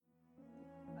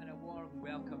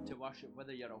come to worship,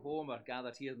 whether you're at home or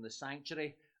gathered here in the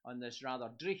sanctuary on this rather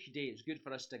dreich day. It's good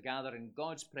for us to gather in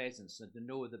God's presence and to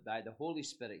know that by the Holy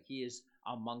Spirit He is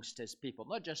amongst His people,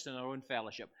 not just in our own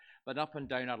fellowship, but up and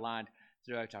down our land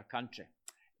throughout our country.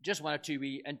 Just one or two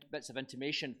wee bits of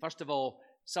intimation. First of all,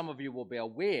 some of you will be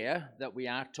aware that we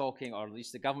are talking, or at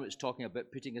least the government is talking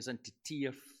about putting us into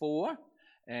Tier 4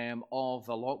 of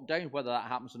the lockdown. Whether that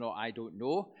happens or not, I don't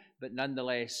know. But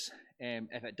nonetheless,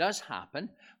 if it does happen,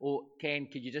 Ken,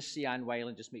 could you just see Anne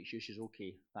Weiland, just make sure she's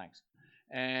okay? Thanks.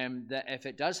 That if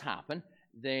it does happen,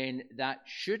 then that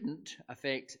shouldn't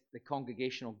affect the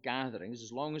congregational gatherings,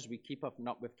 as long as we keep up.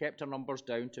 We've kept our numbers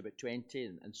down to about 20,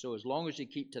 and so as long as you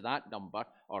keep to that number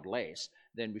or less,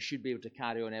 then we should be able to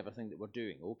carry on everything that we're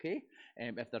doing, okay?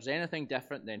 If there's anything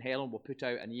different, then Helen will put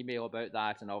out an email about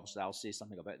that, and obviously I'll say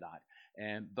something about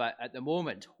that. But at the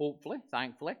moment, hopefully,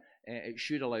 thankfully, it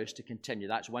should allow us to continue.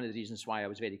 That's one of the reasons why I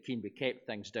was very keen. We kept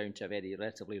things down to a very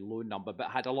relatively low number,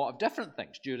 but had a lot of different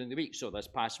things during the week. So this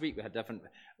past week, we had different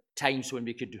times when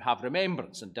we could have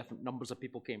remembrance, and different numbers of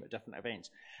people came at different events.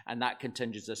 And that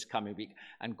continues this coming week,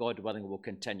 and God willing will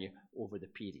continue over the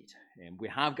period. We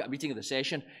have got a meeting of the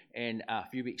session in a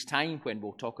few weeks' time when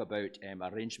we'll talk about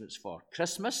arrangements for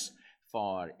Christmas,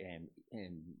 for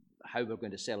how we're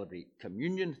going to celebrate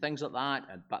communion, things like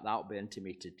that, but that will be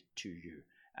intimated to you,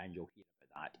 and you'll hear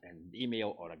about that in the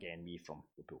email or again me from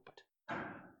the pulpit.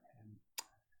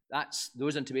 That's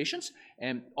those intimations.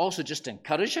 Also, just to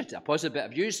encourage you, a positive bit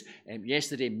of news.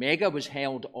 Yesterday, Mega was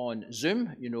held on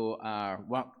Zoom. You know, our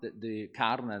work that the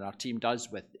Karen and our team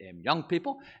does with young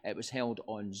people. It was held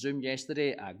on Zoom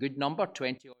yesterday. A good number,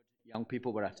 20 young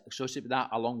people were associated with that,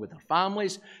 along with their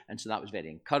families, and so that was very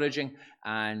encouraging,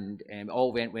 and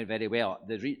all went very well.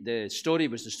 The story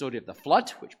was the story of the flood,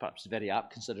 which perhaps is very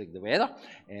apt considering the weather,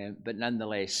 but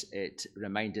nonetheless it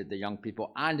reminded the young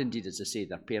people, and indeed, as I say,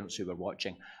 their parents who were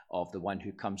watching, of the one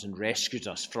who comes and rescues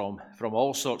us from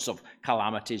all sorts of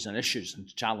calamities and issues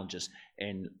and challenges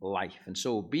in life. And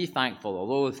so be thankful,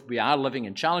 although we are living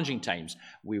in challenging times,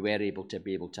 we were able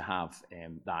to have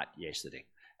that yesterday.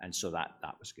 And so that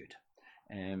was good.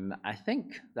 I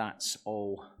think that's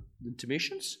all the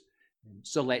intimations.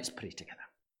 So let's pray together.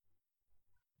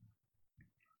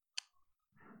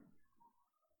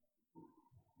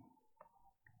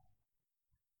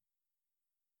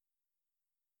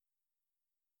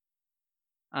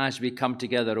 As we come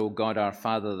together, O God our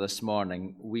Father, this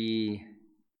morning, we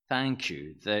thank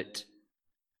you that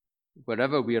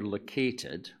wherever we are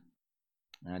located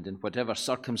and in whatever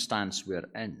circumstance we're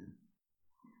in,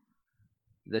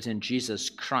 that in Jesus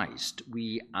Christ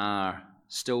we are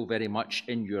still very much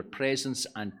in your presence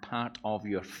and part of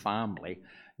your family,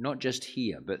 not just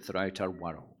here, but throughout our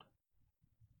world.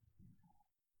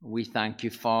 We thank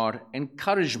you for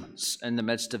encouragements in the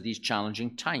midst of these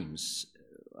challenging times.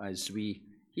 As we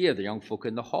hear the young folk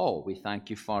in the hall, we thank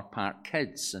you for Park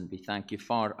Kids, and we thank you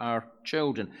for our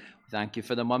children. We thank you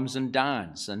for the mums and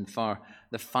dads and for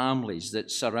the families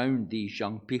that surround these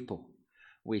young people.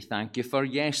 We thank you for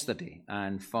yesterday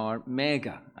and for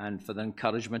Mega and for the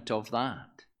encouragement of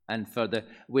that and for the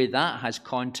way that has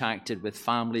contacted with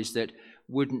families that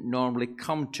wouldn't normally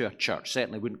come to a church,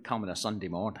 certainly wouldn't come on a Sunday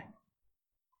morning.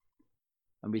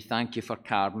 And we thank you for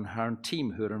Karen and her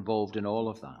team who are involved in all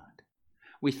of that.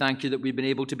 We thank you that we've been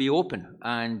able to be open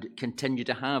and continue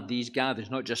to have these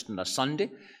gatherings, not just on a Sunday,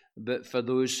 but for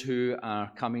those who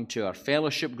are coming to our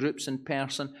fellowship groups in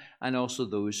person, and also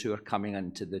those who are coming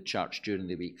into the church during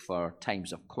the week for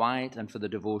times of quiet and for the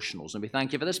devotionals. And we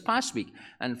thank you for this past week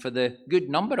and for the good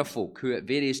number of folk who at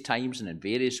various times and in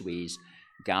various ways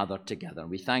gathered together. And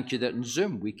we thank you that in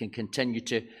Zoom we can continue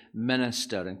to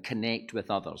minister and connect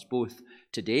with others, both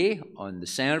today on the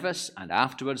service and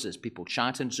afterwards as people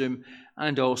chat in Zoom,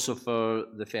 and also for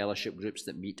the fellowship groups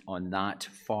that meet on that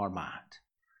format.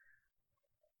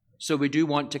 So we do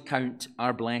want to count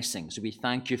our blessings. We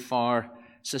thank you for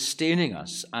sustaining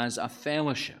us as a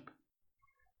fellowship,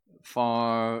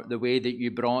 for the way that you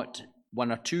brought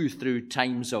one or two through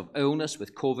times of illness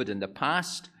with COVID in the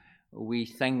past. We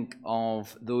think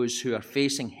of those who are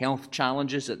facing health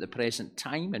challenges at the present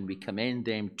time, and we commend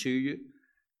them to you.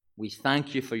 We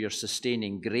thank you for your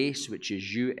sustaining grace, which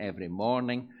is you every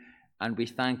morning. And we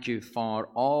thank you for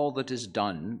all that is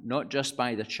done, not just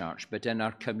by the church, but in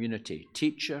our community.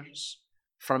 Teachers,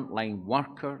 frontline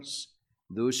workers,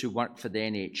 those who work for the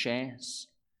NHS,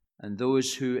 and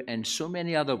those who in so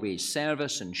many other ways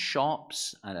service in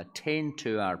shops and attend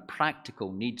to our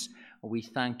practical needs. We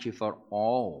thank you for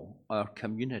all our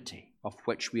community of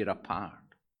which we are a part.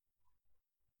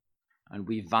 And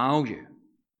we value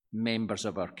members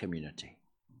of our community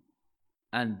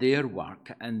and their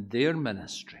work and their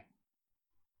ministry.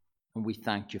 And we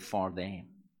thank you for them.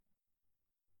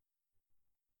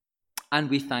 And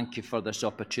we thank you for this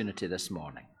opportunity this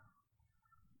morning.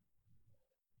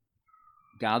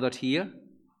 Gathered here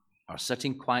or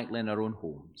sitting quietly in our own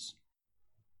homes,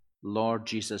 Lord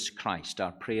Jesus Christ,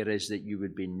 our prayer is that you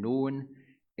would be known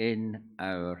in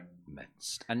our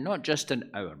midst. And not just in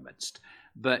our midst,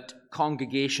 but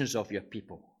congregations of your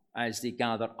people as they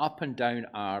gather up and down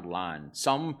our land.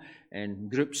 Some in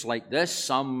groups like this,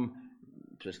 some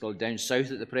particularly down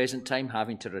south at the present time,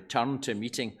 having to return to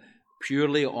meeting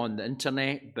purely on the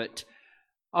internet, but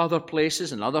other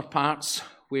places and other parts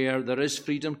where there is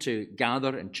freedom to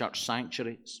gather in church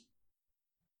sanctuaries.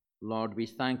 Lord, we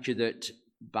thank you that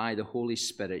by the Holy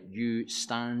Spirit you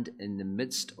stand in the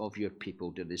midst of your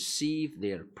people to receive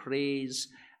their praise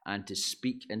and to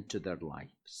speak into their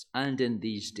lives. And in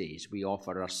these days we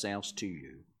offer ourselves to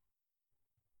you.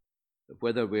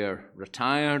 Whether we're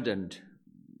retired and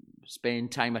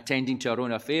spend time attending to our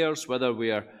own affairs, whether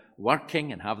we're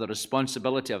working and have the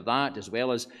responsibility of that, as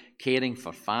well as caring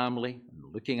for family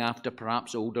and looking after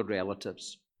perhaps older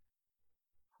relatives,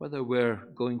 whether we're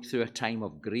going through a time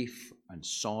of grief and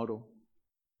sorrow,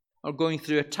 or going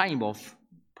through a time of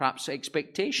perhaps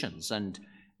expectations, and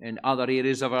in other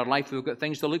areas of our life we've got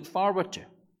things to look forward to.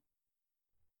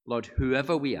 Lord,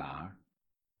 whoever we are,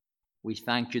 we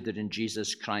thank you that in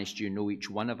Jesus Christ you know each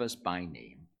one of us by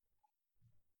name.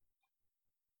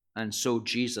 And so,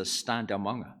 Jesus, stand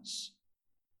among us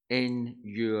in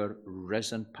your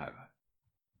risen power,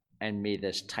 and may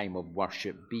this time of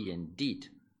worship be indeed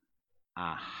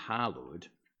a hallowed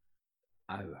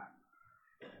hour.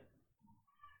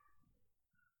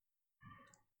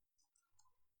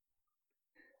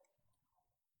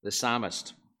 The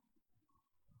psalmist,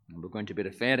 and we're going to be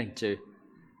referring to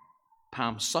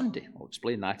Palm Sunday. I'll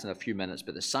explain that in a few minutes,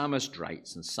 but the psalmist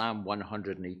writes in Psalm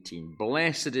 118,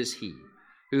 "Blessed is he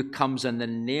who comes in the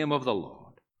name of the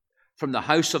Lord. From the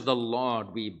house of the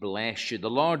Lord we bless you. The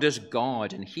Lord is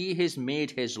God, and he has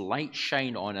made his light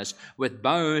shine on us. With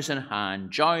boughs in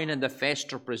hand, join in the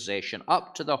festal procession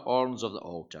up to the horns of the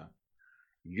altar.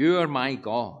 You are my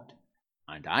God,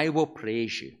 and I will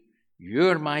praise you. You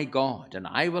are my God, and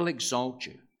I will exalt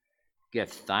you. Give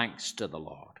thanks to the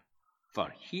Lord,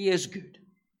 for he is good.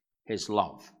 His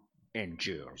love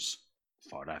endures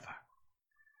forever."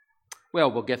 Well,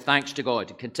 we'll give thanks to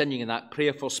God, continuing in that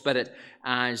prayerful spirit,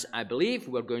 as I believe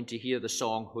we're going to hear the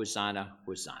song, Hosanna,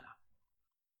 Hosanna.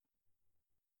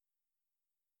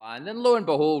 And then lo and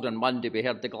behold, on Monday we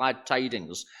heard the glad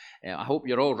tidings. I hope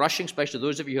you're all rushing, especially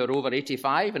those of you who are over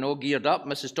 85 and all geared up,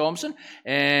 Mrs. Thompson,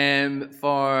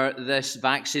 for this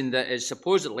vaccine that is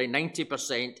supposedly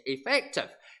 90% effective.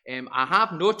 I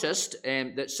have noticed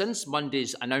that since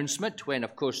Monday's announcement, when,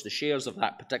 of course, the shares of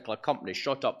that particular company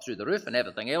shot up through the roof and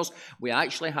everything else, we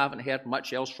actually haven't heard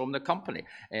much else from the company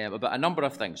about a number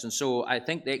of things. And so I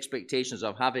think the expectations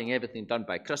of having everything done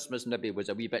by Christmas maybe was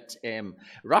a wee bit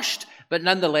rushed, but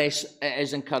nonetheless, it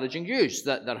is encouraging news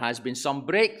that there has been some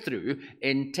breakthrough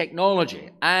in technology.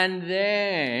 And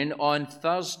then on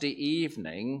Thursday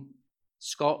evening,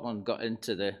 Scotland got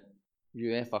into the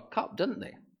UEFA Cup, didn't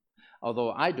they?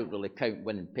 Although I don't really count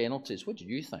winning penalties. What do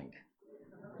you think?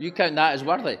 You count that as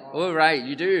worthy? Oh, right,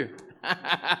 you do.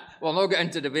 We'll not get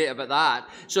into debate about that.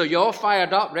 So you're all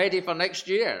fired up, ready for next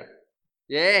year?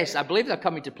 Yes, I believe they're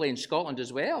coming to play in Scotland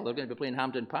as well. They're going to be playing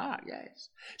Hampden Park, yes.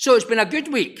 So it's been a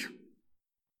good week.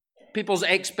 People's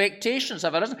expectations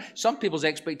have arisen. Some people's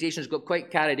expectations got quite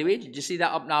carried away. Did you see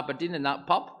that up in Aberdeen in that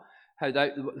pub?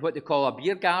 What they call a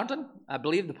beer garden. I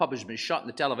believe the pub has been shut and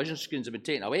the television screens have been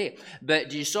taken away.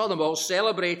 But you saw them all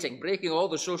celebrating, breaking all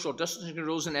the social distancing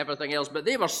rules and everything else. But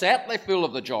they were certainly full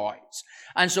of the joys.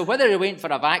 And so whether they went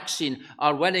for a vaccine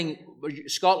or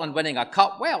Scotland winning a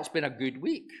cup, well, it's been a good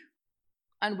week.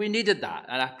 And we needed that,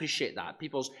 and I appreciate that.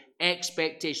 People's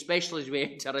expectations, especially as we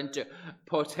enter into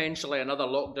potentially another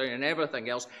lockdown and everything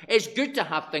else, it's good to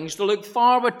have things to look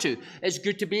forward to. It's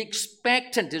good to be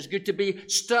expectant. It's good to be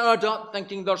stirred up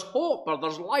thinking there's hope or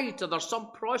there's light or there's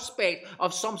some prospect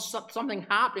of something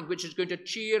happening which is going to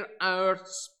cheer our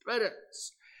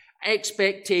spirits.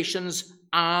 Expectations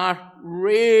are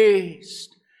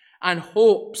raised, and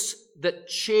hopes that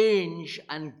change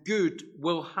and good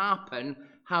will happen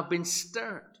have been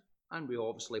stirred, and we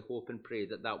obviously hope and pray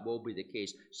that that will be the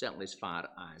case, certainly as far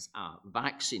as a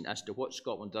vaccine. As to what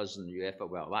Scotland does in the UEFA,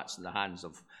 well, that's in the hands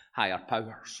of higher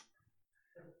powers.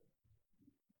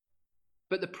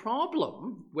 But the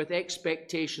problem with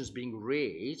expectations being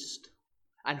raised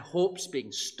and hopes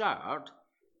being stirred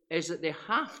is that they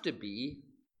have to be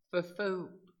fulfilled,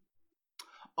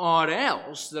 or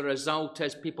else the result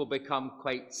is people become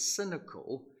quite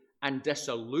cynical and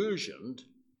disillusioned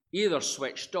either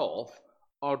switched off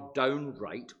or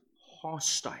downright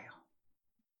hostile.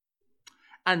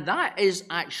 And that is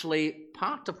actually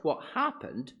part of what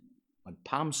happened on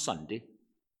Palm Sunday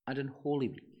and in Holy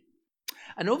Week.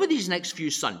 And over these next few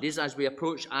Sundays, as we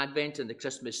approach Advent and the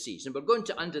Christmas season, we're going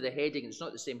to, under the heading, it's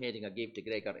not the same heading I gave to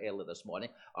Gregor earlier this morning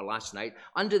or last night,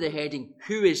 under the heading,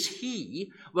 Who is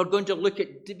He? We're going to look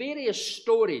at the various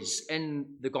stories in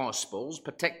the Gospels,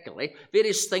 particularly,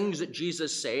 various things that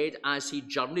Jesus said as he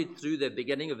journeyed through the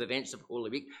beginning of the events of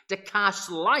Holy Week, to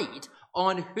cast light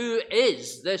on who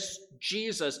is this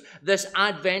Jesus, this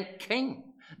Advent King.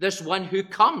 This one who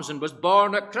comes and was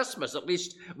born at Christmas. At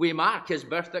least we mark his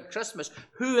birth at Christmas.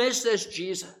 Who is this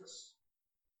Jesus?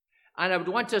 And I would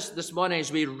want us this morning,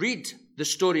 as we read the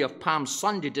story of Palm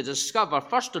Sunday, to discover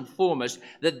first and foremost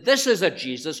that this is a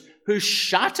Jesus who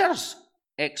shatters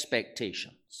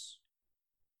expectations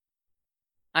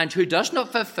and who does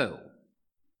not fulfill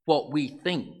what we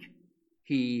think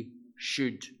he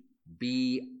should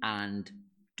be and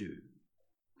do.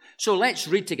 So let's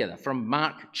read together from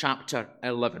Mark chapter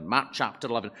 11. Mark chapter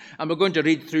 11. And we're going to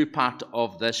read through part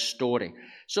of this story.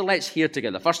 So let's hear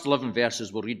together. First 11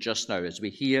 verses we'll read just now as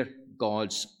we hear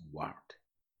God's word.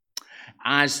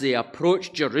 As they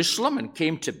approached Jerusalem and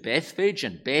came to Bethphage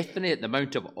and Bethany at the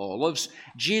Mount of Olives,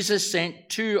 Jesus sent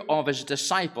 2 of his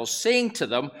disciples, saying to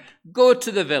them, Go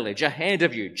to the village ahead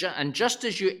of you, and just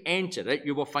as you enter it,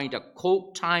 you will find a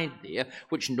colt tied there,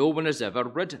 which no one has ever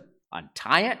ridden.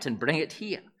 Untie it and bring it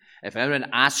here. If anyone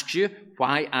asks you,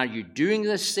 Why are you doing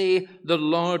this? Say, The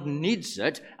Lord needs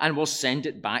it, and will send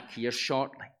it back here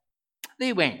shortly.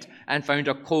 They went and found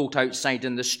a colt outside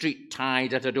in the street,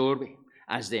 tied at a doorway.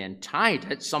 As they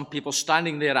untied it, some people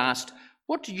standing there asked,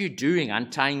 What are you doing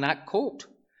untying that colt?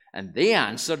 And they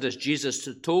answered as Jesus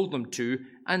had told them to,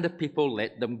 and the people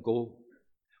let them go.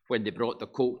 When they brought the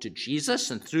colt to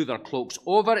Jesus and threw their cloaks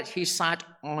over it, he sat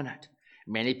on it.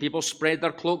 Many people spread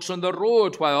their cloaks on the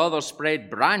road, while others spread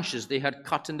branches they had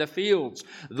cut in the fields.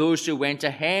 Those who went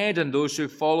ahead and those who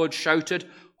followed shouted,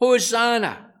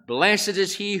 Hosanna! Blessed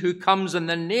is he who comes in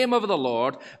the name of the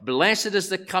Lord. Blessed is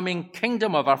the coming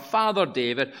kingdom of our father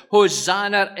David.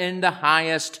 Hosanna in the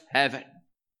highest heaven.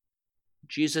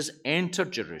 Jesus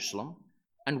entered Jerusalem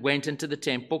and went into the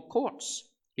temple courts.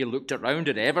 He looked around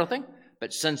at everything,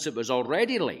 but since it was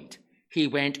already late, he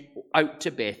went out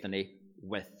to Bethany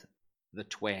with the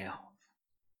 12.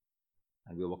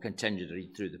 And we will continue to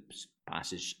read through the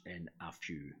passage in a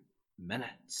few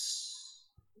minutes.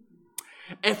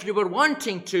 If you were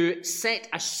wanting to set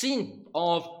a scene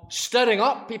of stirring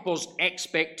up people's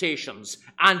expectations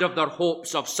and of their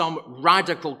hopes of some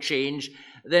radical change,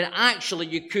 then actually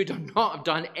you could not have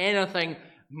done anything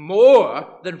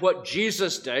more than what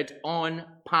Jesus did on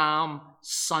Palm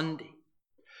Sunday.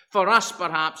 For us,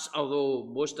 perhaps,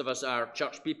 although most of us are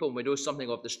church people and we know something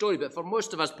of the story, but for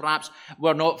most of us, perhaps,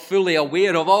 we're not fully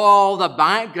aware of all the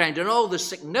background and all the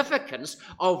significance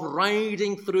of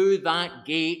riding through that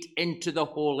gate into the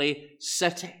holy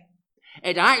city.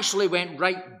 It actually went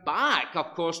right back,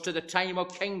 of course, to the time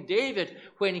of King David,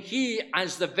 when he,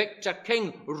 as the victor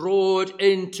king, rode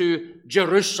into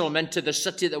Jerusalem, into the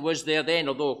city that was there then,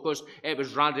 although, of course, it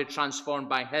was radically transformed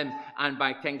by him and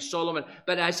by King Solomon.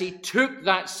 But as he took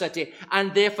that city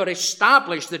and therefore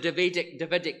established the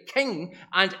Davidic king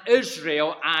and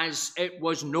Israel as it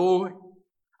was known.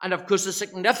 And of course, the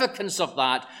significance of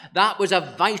that was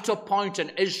a vital point in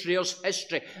Israel's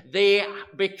history. They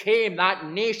became that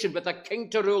nation with a king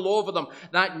to rule over them,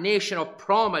 that nation of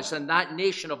promise and that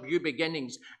nation of new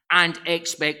beginnings and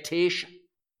expectation.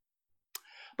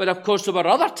 But of course, there were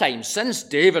other times since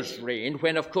David's reign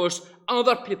when, of course,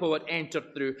 other people had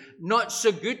entered through not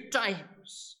so good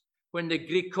times, when the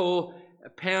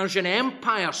Greco-Persian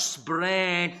Empire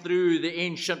spread through the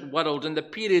ancient world in the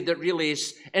period that really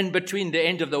is in between the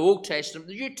end of the Old Testament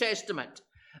and the New Testament.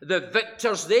 The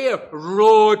victors there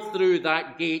rode through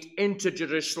that gate into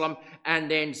Jerusalem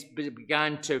and then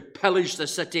began to pillage the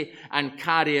city and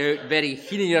carry out very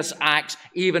heinous acts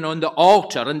even on the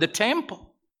altar in the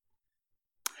temple.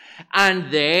 And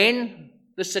then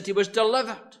the city was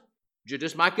delivered.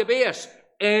 Judas Maccabeus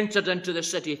entered into the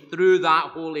city through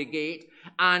that holy gate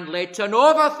and led to an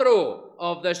overthrow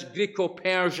of this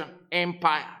Greco-Persian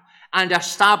empire and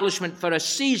establishment for a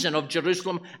season of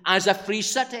Jerusalem as a free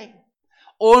city,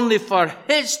 only for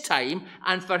his time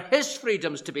and for his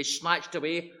freedoms to be snatched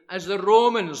away as the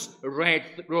Romans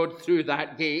rode through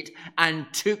that gate and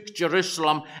took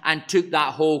Jerusalem and took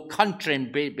that whole country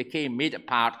and made it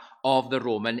part of the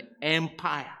Roman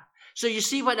Empire. So you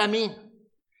see what I mean?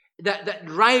 That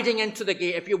riding into the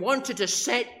gate, if you wanted to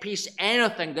set piece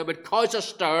anything that would cause a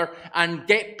stir and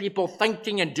get people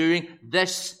thinking and doing,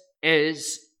 this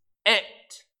is it.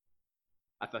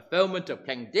 A fulfillment of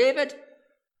King David,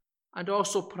 and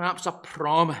also perhaps a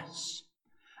promise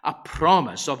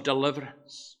of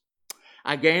deliverance.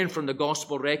 Again from the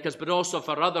gospel records, but also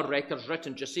for other records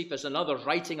written, Josephus and others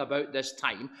writing about this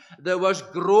time, there was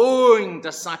growing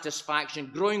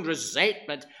dissatisfaction, growing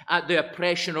resentment at the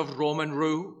oppression of Roman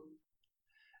rule.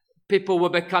 People were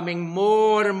becoming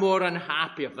more and more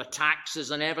unhappy of the taxes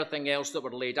and everything else that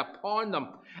were laid upon them.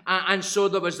 And so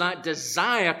there was that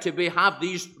desire to have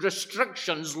these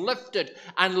restrictions lifted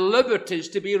and liberties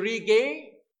to be regained.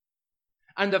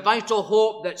 And the vital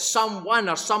hope that someone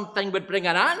or something would bring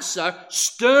an answer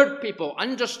stirred people,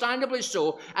 understandably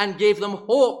so, and gave them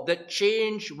hope that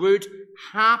change would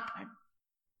happen.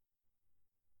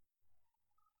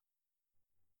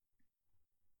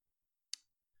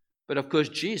 But of course,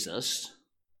 Jesus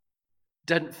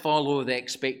didn't follow the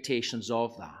expectations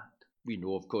of that. We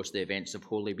know, of course, the events of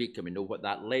Holy Week, and we know what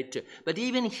that led to. But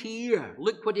even here,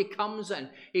 look what he comes in.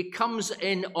 He comes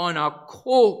in on a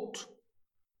colt,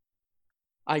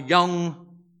 a young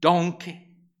donkey.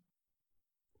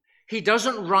 He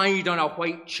doesn't ride on a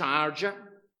white charger.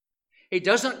 He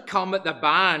doesn't come at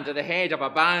the head of a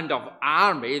band of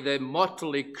army, the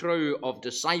motley crew of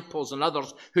disciples and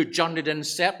others who journeyed in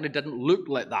certainly didn't look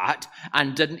like that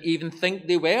and didn't even think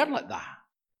they were like that.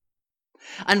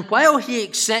 And while he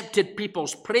accepted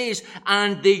people's praise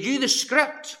and they knew the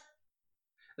script,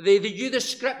 they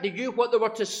knew what they were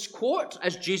to quote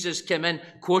as Jesus came in,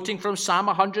 quoting from Psalm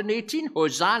 118,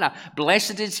 Hosanna,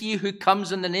 blessed is he who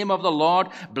comes in the name of the Lord,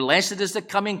 blessed is the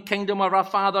coming kingdom of our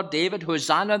father David,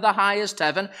 Hosanna in the highest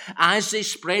heaven. As they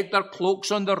spread their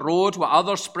cloaks on the road, while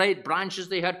others spread branches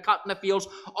they had cut in the fields,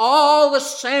 all the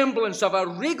semblance of a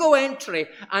regal entry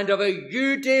and of a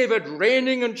new David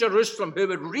reigning in Jerusalem who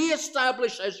would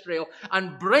re-establish Israel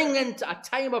and bring into a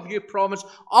time of new promise,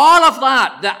 all of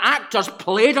that, the actors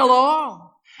played along,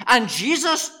 and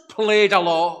Jesus played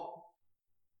along.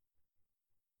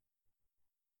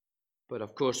 But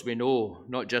of course we know,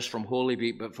 not just from Holy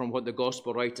Week, but from what the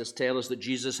gospel writers tell us, that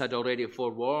Jesus had already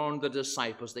forewarned the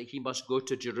disciples that he must go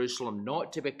to Jerusalem,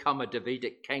 not to become a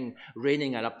Davidic king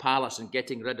reigning in a palace and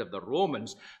getting rid of the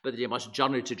Romans, but that he must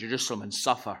journey to Jerusalem and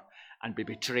suffer and be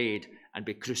betrayed and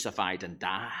be crucified and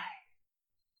die.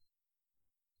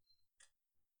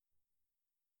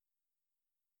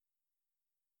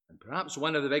 Perhaps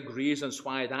one of the big reasons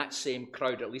why that same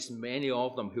crowd, at least many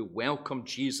of them who welcomed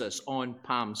Jesus on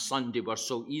Palm Sunday, were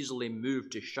so easily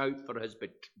moved to shout for his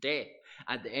death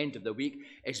at the end of the week,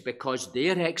 is because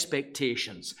their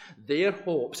expectations, their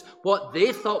hopes, what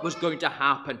they thought was going to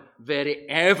happen very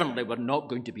evidently were not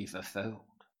going to be fulfilled.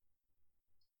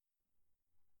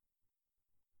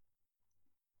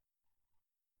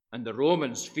 And the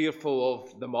Romans, fearful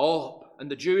of the mob, and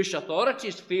the Jewish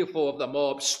authorities, fearful of the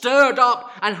mob, stirred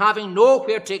up and having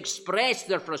nowhere to express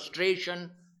their frustration,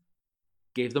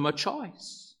 gave them a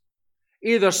choice.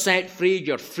 Either set free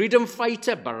your freedom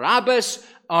fighter, Barabbas,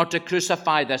 or to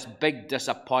crucify this big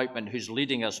disappointment who's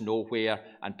leading us nowhere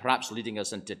and perhaps leading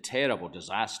us into terrible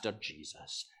disaster,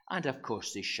 Jesus. And of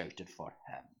course they shouted for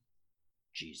him,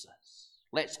 Jesus.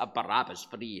 Let's have Barabbas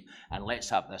free and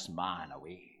let's have this man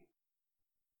away.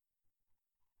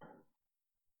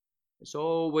 It's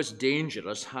always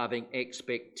dangerous having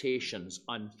expectations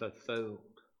unfulfilled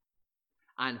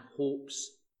and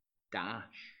hopes dashed.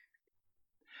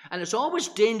 And it's always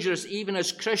dangerous, even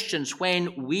as Christians,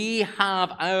 when we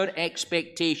have our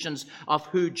expectations of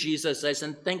who Jesus is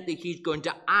and think that he's going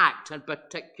to act in a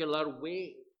particular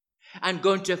way and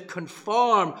going to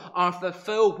conform or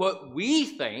fulfill what we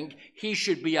think he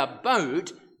should be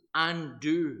about and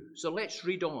do. So let's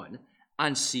read on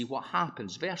and see what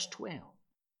happens. Verse 12.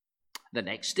 The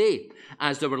next day,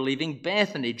 as they were leaving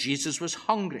Bethany, Jesus was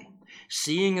hungry.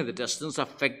 Seeing in the distance a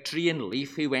fig tree and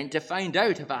leaf, he went to find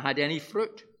out if it had any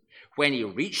fruit. When he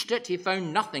reached it, he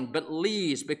found nothing but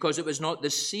leaves, because it was not the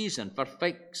season for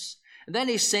figs. And then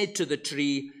he said to the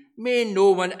tree, "May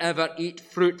no one ever eat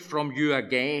fruit from you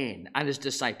again." And his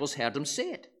disciples heard him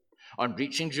say it. On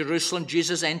reaching Jerusalem,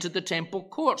 Jesus entered the temple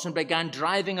courts and began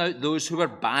driving out those who were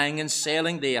buying and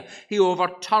selling there. He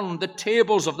overturned the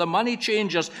tables of the money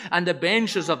changers and the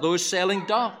benches of those selling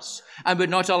doves, and would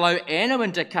not allow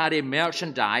anyone to carry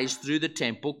merchandise through the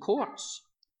temple courts.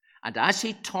 And as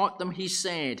he taught them, he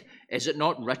said, "Is it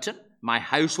not written, 'My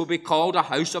house will be called a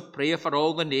house of prayer for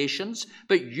all the nations'?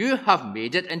 But you have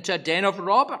made it into a den of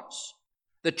robbers."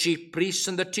 The chief priests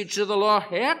and the teachers of the law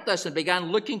heard this and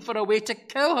began looking for a way to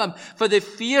kill him, for they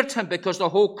feared him because the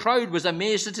whole crowd was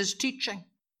amazed at his teaching.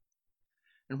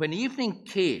 And when evening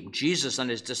came, Jesus and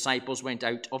his disciples went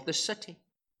out of the city.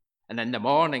 And in the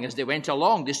morning, as they went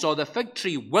along, they saw the fig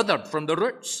tree withered from the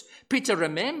roots. Peter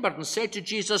remembered and said to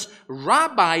Jesus,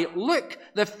 "Rabbi, look,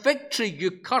 the fig tree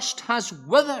you cursed has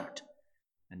withered."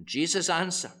 And Jesus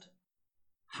answered,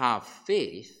 "Have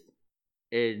faith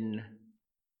in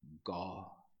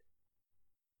God."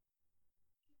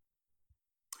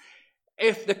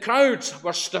 If the crowds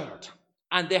were stirred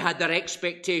and they had their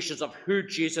expectations of who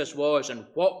Jesus was and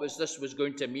what this was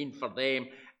going to mean for them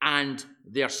and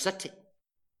their city,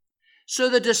 so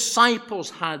the disciples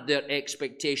had their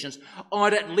expectations, or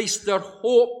at least their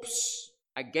hopes.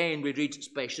 Again, we read,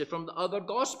 especially from the other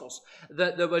Gospels,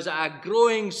 that there was a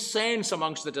growing sense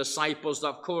amongst the disciples,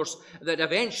 of course, that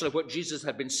eventually what Jesus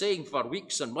had been saying for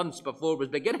weeks and months before was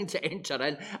beginning to enter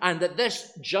in, and that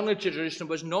this journey to Jerusalem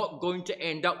was not going to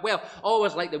end up well.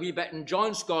 Always like the wee bit in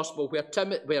John's Gospel where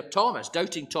Thomas,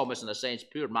 doubting Thomas in a sense,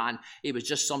 poor man, he was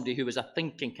just somebody who was a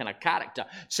thinking kind of character,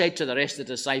 said to the rest of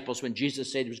the disciples when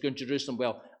Jesus said he was going to Jerusalem,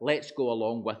 "Well, let's go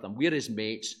along with him. We're his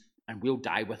mates and we'll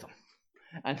die with him."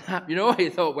 And, he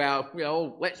thought, well,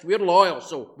 we're loyal,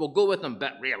 so we'll go with them,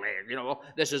 but really,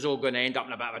 this is all going to end up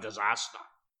in a bit of a disaster.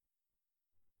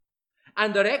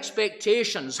 And their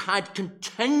expectations had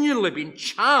continually been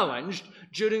challenged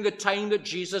during the time that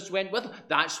Jesus went with them.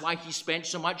 That's why he spent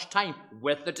so much time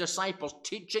with the disciples,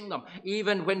 teaching them.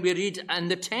 Even when we read in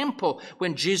the temple,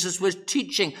 when Jesus was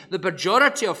teaching, the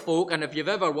majority of folk, and if you've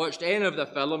ever watched any of the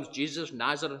films, Jesus,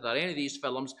 Nazareth, or any of these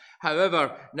films,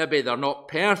 however, maybe they're not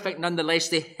perfect, nonetheless,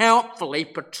 they helpfully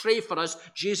portray for us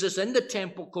Jesus in the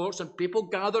temple courts and people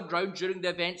gathered round during the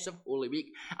events of Holy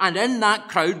Week. And in that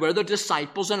crowd were the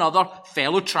disciples and other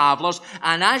fellow travelers.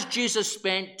 And as Jesus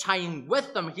spent time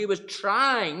with them, he was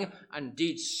trying,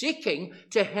 indeed seeking,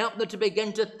 to help them to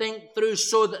begin to think through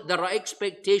so that their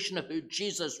expectation of who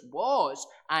Jesus was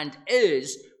and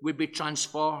is would be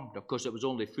transformed. Of course, it was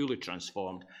only fully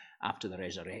transformed after the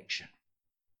resurrection.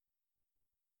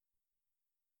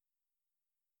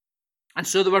 And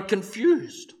so they were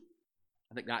confused.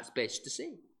 I think that's best to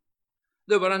say.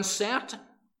 They were uncertain.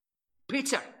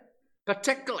 Peter,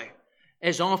 particularly,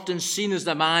 is often seen as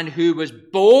the man who was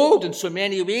bold in so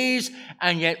many ways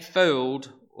and yet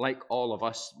filled, like all of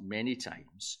us many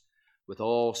times, with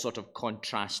all sort of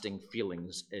contrasting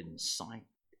feelings inside.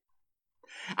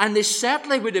 And they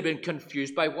certainly would have been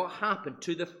confused by what happened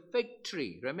to the fig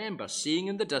tree. Remember, seeing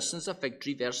in the distance a fig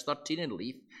tree, verse 13 in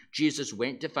leaf, Jesus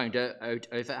went to find out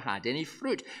if it had any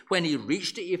fruit. When he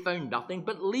reached it, he found nothing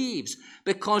but leaves,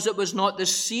 because it was not the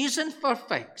season for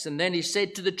figs. And then he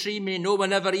said to the tree, "May no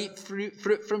one ever eat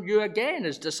fruit from you again."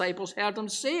 His disciples heard him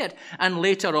say it. And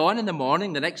later on in the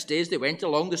morning, the next day, as they went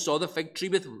along, they saw the fig tree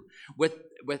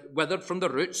withered from the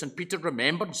roots. And Peter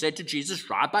remembered and said to Jesus,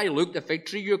 "Rabbi, look, the fig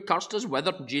tree you cursed is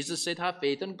withered." And Jesus said, "Have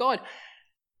faith in God."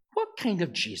 What kind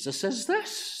of Jesus is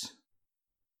this?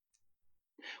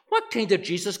 What kind of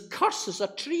Jesus curses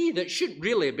a tree that shouldn't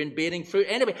really have been bearing fruit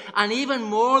anyway? And even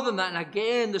more than that, and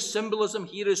again, the symbolism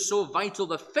here is so vital.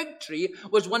 The fig tree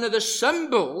was one of the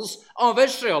symbols of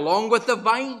Israel, along with the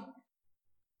vine.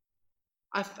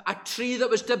 A tree that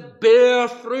was to bear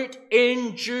fruit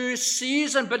in due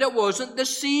season, but it wasn't the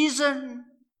season.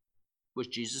 Was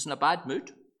Jesus in a bad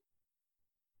mood?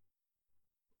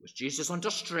 Was Jesus under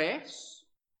stress?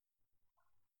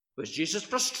 Was Jesus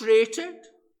frustrated?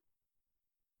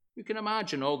 You can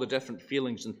imagine all the different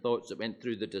feelings and thoughts that went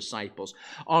through the disciples.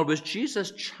 Or was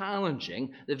Jesus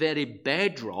challenging the very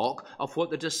bedrock of what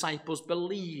the disciples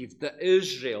believed, that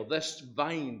Israel, this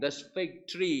vine, this fig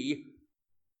tree,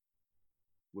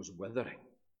 was withering?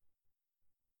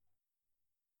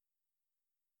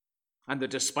 And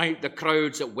that despite the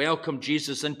crowds that welcomed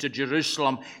Jesus into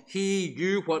Jerusalem, he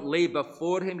knew what lay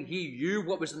before him. He knew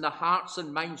what was in the hearts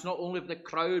and minds, not only of the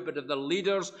crowd, but of the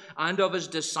leaders and of his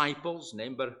disciples.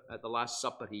 Remember, at the Last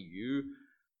Supper, he knew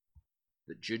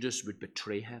that Judas would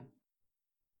betray him.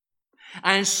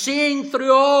 And seeing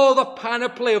through all the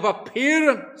panoply of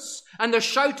appearance and the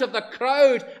shout of the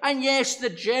crowd, and yes, the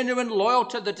genuine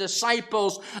loyalty of the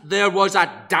disciples, there was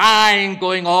a dying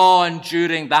going on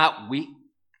during that week.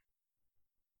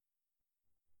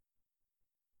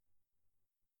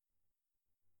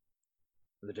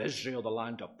 That Israel, the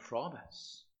land of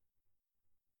promise,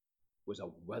 was a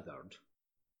withered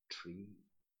tree.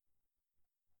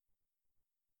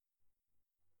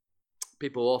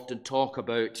 People often talk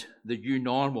about the new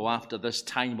normal after this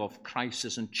time of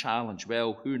crisis and challenge.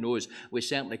 Well, who knows? We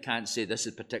certainly can't say this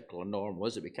is particular normal,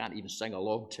 is it? We can't even sing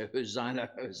along to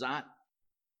Hosanna, Hosanna.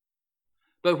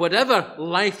 But whatever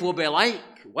life will be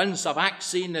like once a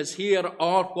vaccine is here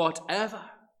or whatever,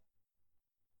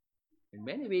 in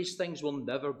many ways, things will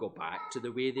never go back to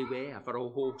the way they were for a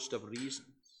host of reasons.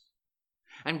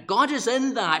 And God is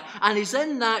in that, and he's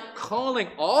in that calling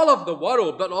all of the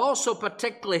world, but also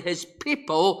particularly his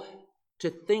people, to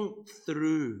think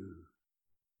through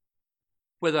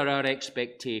whether our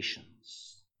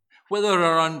expectations, whether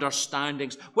our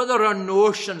understandings, whether our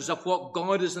notions of what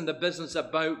God is in the business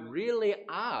about really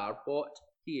are what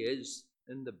he is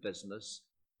in the business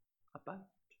about.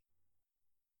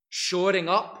 Shoring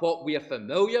up what we are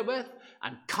familiar with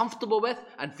and comfortable with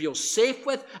and feel safe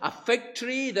with, a fig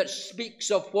tree that speaks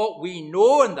of what we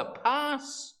know in the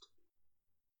past,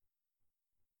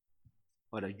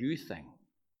 or a new thing.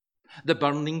 The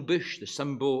burning bush, the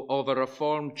symbol of a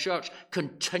Reformed church,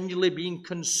 continually being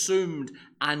consumed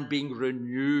and being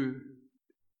renewed.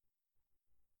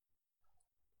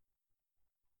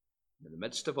 In the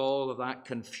midst of all of that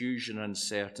confusion and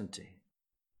uncertainty,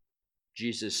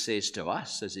 Jesus says to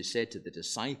us, as he said to the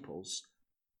disciples,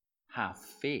 have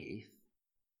faith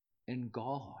in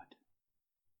God.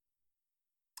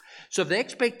 So if the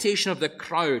expectation of the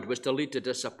crowd was to lead to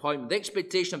disappointment, the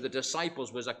expectation of the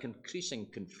disciples was a increasing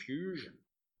confusion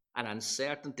and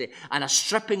uncertainty and a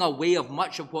stripping away of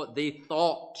much of what they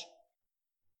thought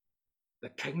the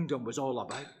kingdom was all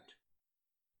about.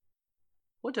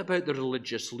 What about the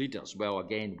religious leaders? Well,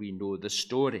 again, we know the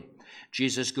story.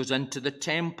 Jesus goes into the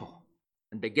temple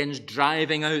and begins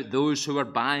driving out those who are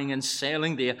buying and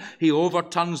selling there. He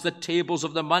overturns the tables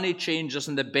of the money changers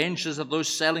and the benches of those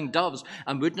selling doves,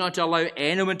 and would not allow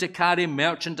anyone to carry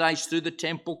merchandise through the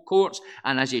temple courts.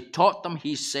 And as he taught them,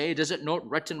 he said, is it not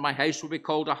written, my house will be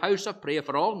called a house of prayer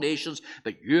for all nations,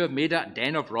 but you have made it a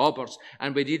den of robbers?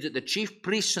 And we read that the chief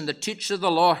priests and the teachers of the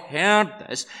law heard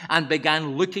this and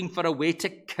began looking for a way to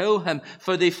kill him,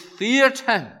 for they feared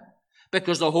him,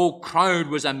 because the whole crowd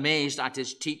was amazed at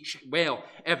his teaching. Well,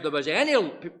 if there was any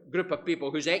group of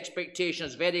people whose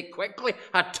expectations very quickly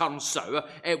had turned sour,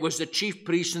 it was the chief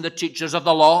priests and the teachers of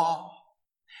the law.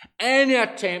 Any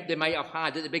attempt they might have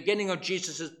had at the beginning of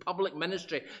Jesus' public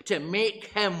ministry to make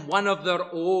him one of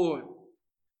their own.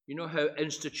 You know how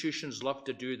institutions love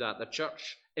to do that. The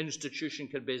church institution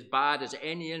can be as bad as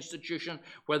any institution,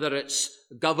 whether it's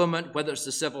government, whether it's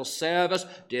the civil service,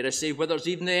 dare I say, whether it's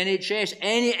even the NHS.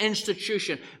 Any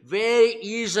institution very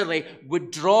easily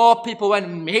would draw people in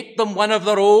and make them one of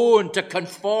their own to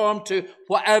conform to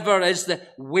whatever is the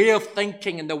way of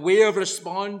thinking and the way of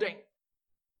responding.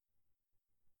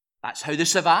 That's how they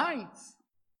survive.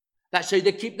 That's how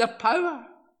they keep their power.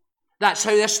 That's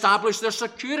how they establish their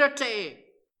security.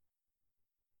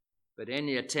 But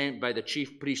any attempt by the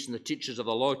chief priests and the teachers of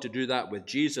the law to do that with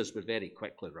Jesus was very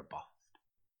quickly rebuffed.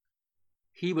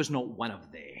 He was not one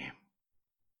of them.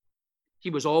 He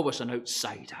was always an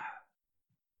outsider.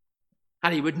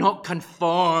 And he would not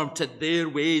conform to their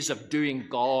ways of doing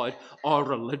God or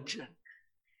religion.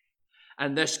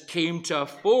 And this came to a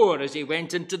fore as he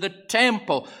went into the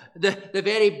temple, the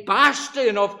very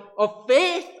bastion of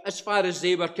faith as far as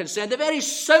they were concerned, the very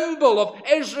symbol of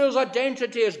Israel's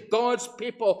identity as God's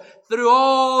people, through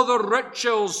all the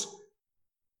rituals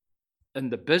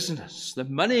and the business, the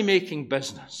money-making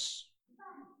business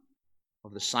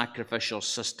of the sacrificial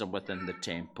system within the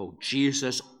temple.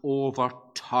 Jesus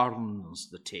overturns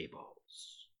the table.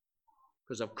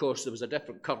 Because, of course, there was a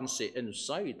different currency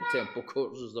inside the temple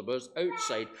courts as there was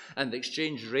outside, and the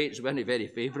exchange rates weren't very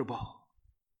favourable.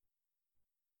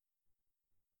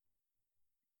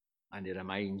 And he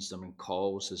reminds them and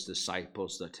calls his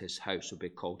disciples that his house will be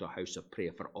called a house of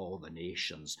prayer for all the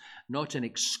nations, not an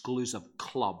exclusive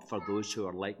club for those who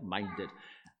are like-minded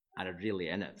and are really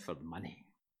in it for money.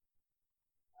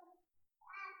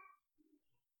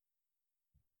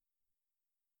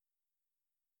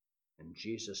 And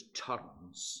Jesus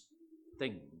turns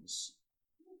things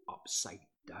upside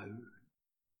down.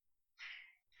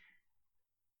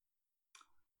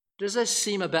 Does this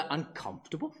seem a bit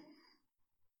uncomfortable?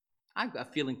 I've got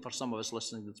a feeling for some of us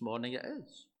listening this morning it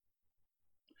is.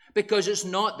 Because it's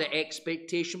not the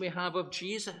expectation we have of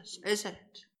Jesus, is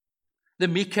it? The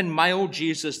meek and mild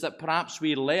Jesus that perhaps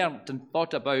we learnt and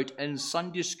thought about in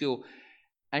Sunday school,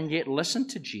 and yet listen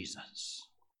to Jesus.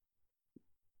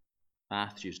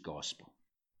 Matthew's Gospel,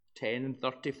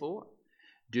 10:34.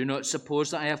 Do not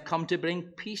suppose that I have come to bring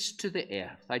peace to the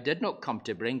earth. I did not come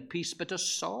to bring peace, but a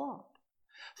sword.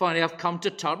 For I have come to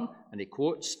turn, and he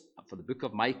quotes for the book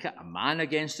of Micah, a man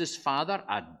against his father,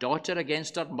 a daughter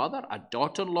against her mother, a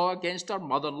daughter-in-law against her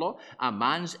mother-in-law. A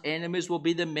man's enemies will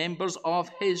be the members of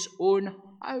his own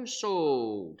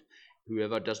household.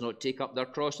 Whoever does not take up their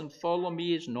cross and follow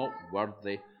me is not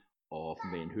worthy of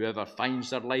me. And whoever finds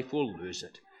their life will lose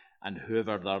it. And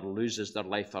whoever loses their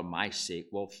life for my sake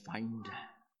will find it.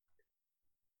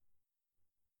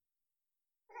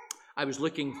 I was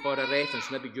looking for a reference.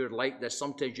 Maybe you're like this.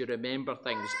 Sometimes you remember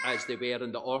things as they were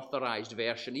in the Authorized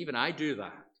Version. Even I do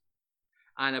that.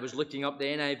 And I was looking up the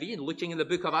NIV and looking in the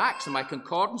book of Acts, and my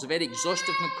concordance, a very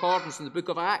exhaustive concordance in the book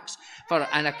of Acts.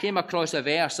 And I came across a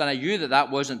verse, and I knew that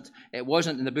it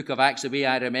wasn't in the book of Acts the way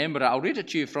I remember it. I'll read it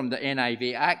to you from the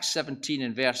NIV, Acts 17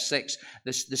 and verse 6,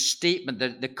 the statement,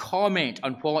 the comment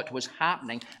on what was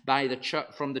happening by the church,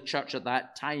 from the church at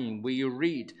that time, where you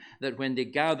read that when they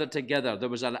gathered together, there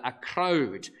was a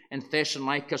crowd in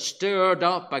Thessalonica stirred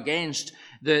up against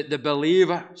the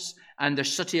believers. And the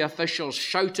city officials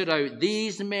shouted out,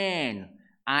 these men,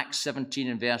 Acts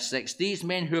 17 and verse 6, these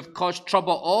men who have caused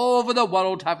trouble all over the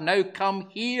world have now come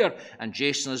here. And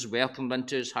Jason is welcomed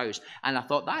into his house. And I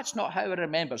thought, that's not how I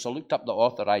remember. So I looked up the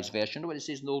Authorized Version. You know what it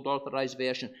says in the old Authorized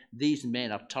Version? These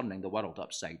men are turning the world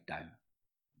upside down.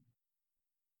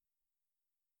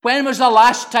 When was the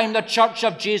last time the Church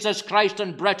of Jesus Christ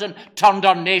in Britain turned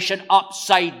our nation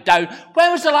upside down?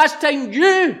 When was the last time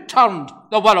you turned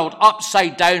the world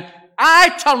upside down?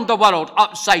 I turned the world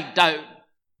upside down.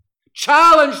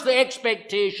 Challenged the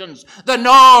expectations, the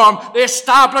norm, the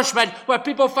establishment, where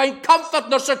people find comfort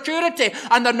in their security,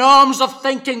 and the norms of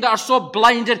thinking that are so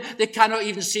blinded they cannot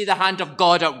even see the hand of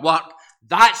God at work.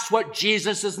 That's what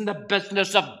Jesus is in the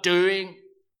business of doing.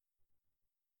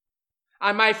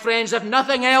 And my friends, if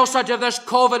nothing else out of this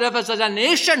COVID, if as a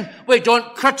nation we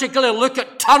don't critically look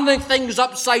at turning things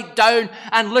upside down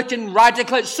and looking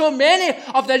radically at so many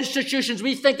of the institutions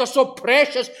we think are so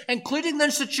precious, including the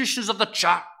institutions of the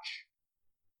church,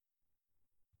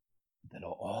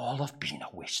 that'll all have been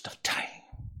a waste of time.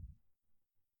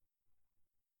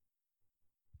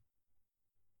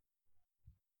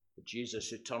 But Jesus,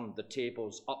 who turned the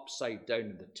tables upside down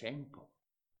in the temple,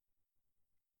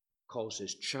 calls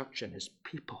his church and his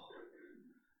people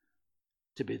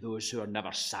to be those who are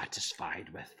never satisfied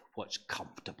with what's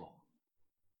comfortable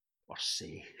or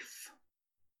safe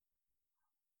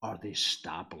or the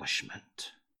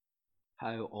establishment.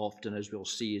 How often, as we'll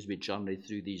see as we journey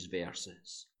through these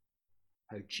verses,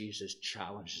 how Jesus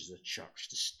challenges the church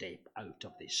to step out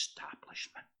of the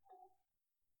establishment.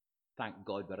 Thank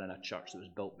God we're in a church that was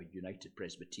built by United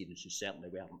Presbyterians who certainly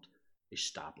weren't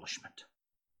establishment.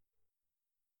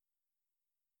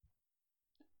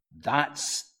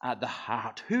 That's at the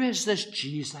heart. Who is this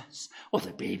Jesus? Well,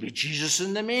 the baby Jesus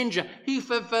in the manger. He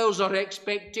fulfills our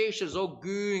expectations, all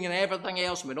gooing and everything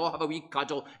else. We all have a wee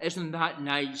cuddle. Isn't that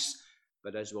nice?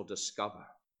 But as we'll discover,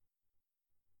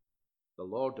 the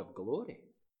Lord of glory,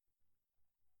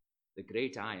 the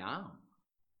great I am,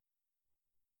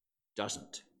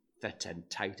 doesn't fit in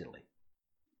tidily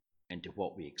into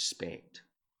what we expect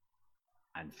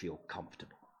and feel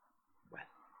comfortable with.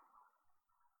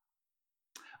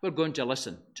 We're going to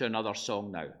listen to another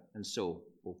song now, and so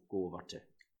we'll go over to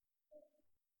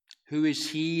Who is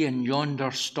he in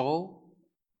yonder stall?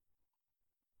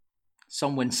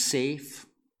 Someone safe,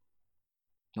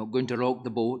 not going to rock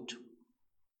the boat.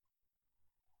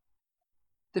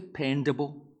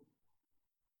 Dependable.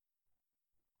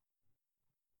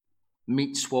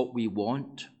 Meets what we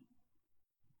want.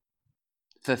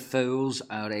 Fulfills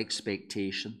our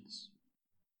expectations.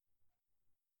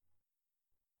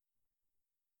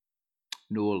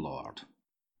 No, Lord,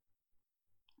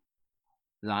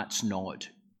 that's not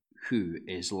who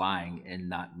is lying in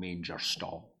that manger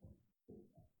stall,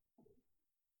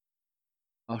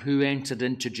 or who entered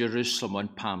into Jerusalem on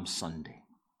Palm Sunday,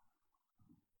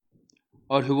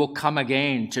 or who will come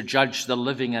again to judge the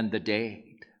living and the dead,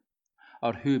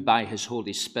 or who by his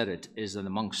Holy Spirit is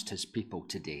amongst his people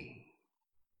today.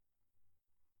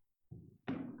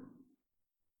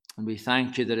 And we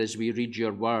thank you that as we read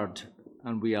your word,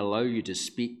 and we allow you to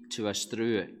speak to us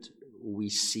through it, we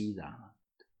see that.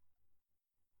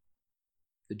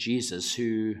 The Jesus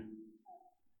who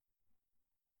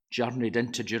journeyed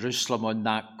into Jerusalem on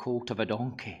that colt of a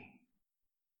donkey,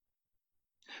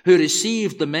 who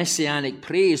received the messianic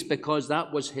praise because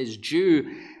that was his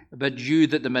due, but knew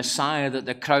that the Messiah that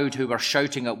the crowd who were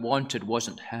shouting at wanted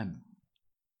wasn't him.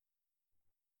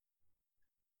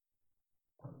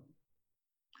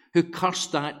 Who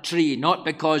cursed that tree, not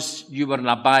because you were in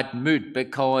a bad mood,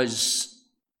 because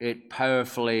it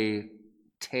powerfully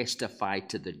testified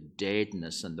to the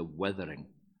deadness and the withering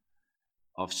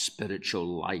of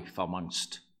spiritual life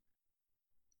amongst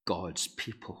God's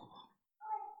people.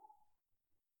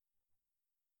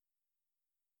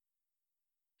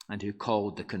 And who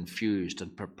called the confused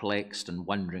and perplexed and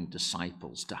wondering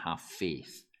disciples to have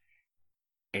faith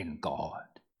in God.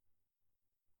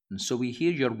 And so we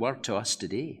hear your word to us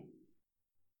today,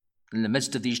 in the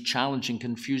midst of these challenging,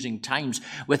 confusing times,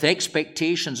 with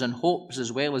expectations and hopes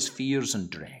as well as fears and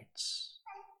dreads.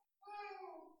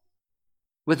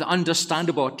 with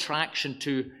understandable attraction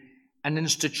to an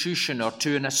institution or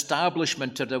to an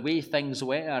establishment or the way things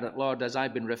were. Lord, as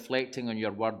I've been reflecting on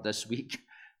your word this week,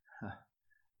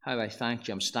 how I thank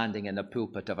you I'm standing in the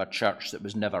pulpit of a church that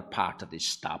was never part of the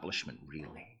establishment,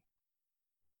 really.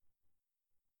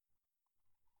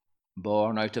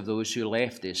 Born out of those who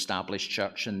left the established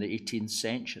church in the 18th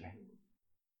century,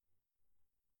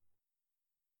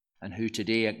 and who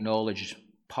today acknowledge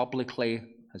publicly,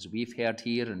 as we've heard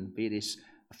here on various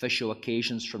official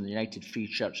occasions from the United Free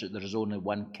Church, that there is only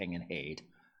one King and Head,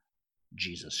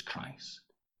 Jesus Christ.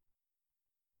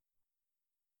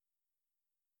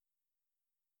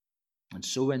 And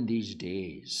so in these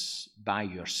days, by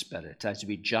your Spirit, as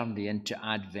we journey into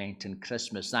Advent and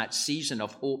Christmas, that season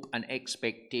of hope and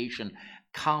expectation,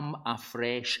 come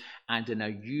afresh and in a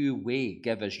new way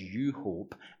give us new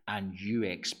hope and new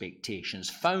expectations,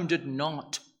 founded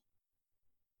not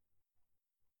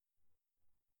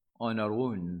on our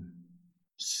own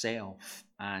self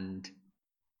and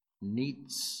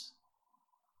needs,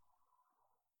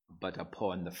 but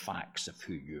upon the facts of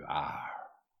who you are,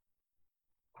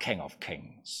 King of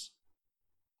Kings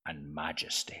and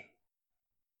Majesty.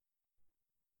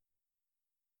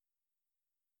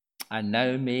 And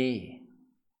now may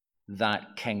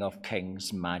that King of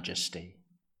Kings, Majesty,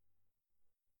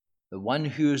 the one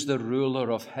who is the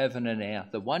ruler of heaven and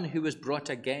earth, the one who was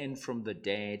brought again from the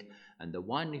dead, and the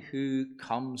one who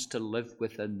comes to live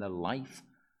within the life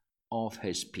of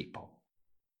his people,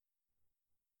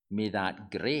 may that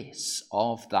grace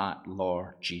of that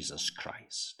Lord Jesus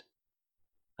Christ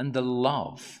and the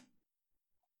love,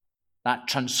 that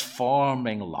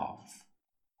transforming love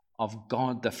of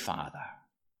God the Father,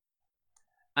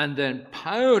 and the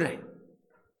empowering,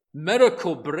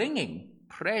 miracle-bringing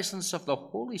presence of the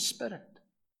Holy Spirit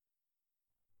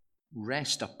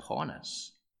rest upon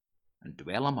us and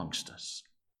dwell amongst us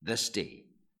this day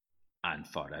and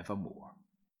forevermore.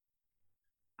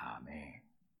 Amen.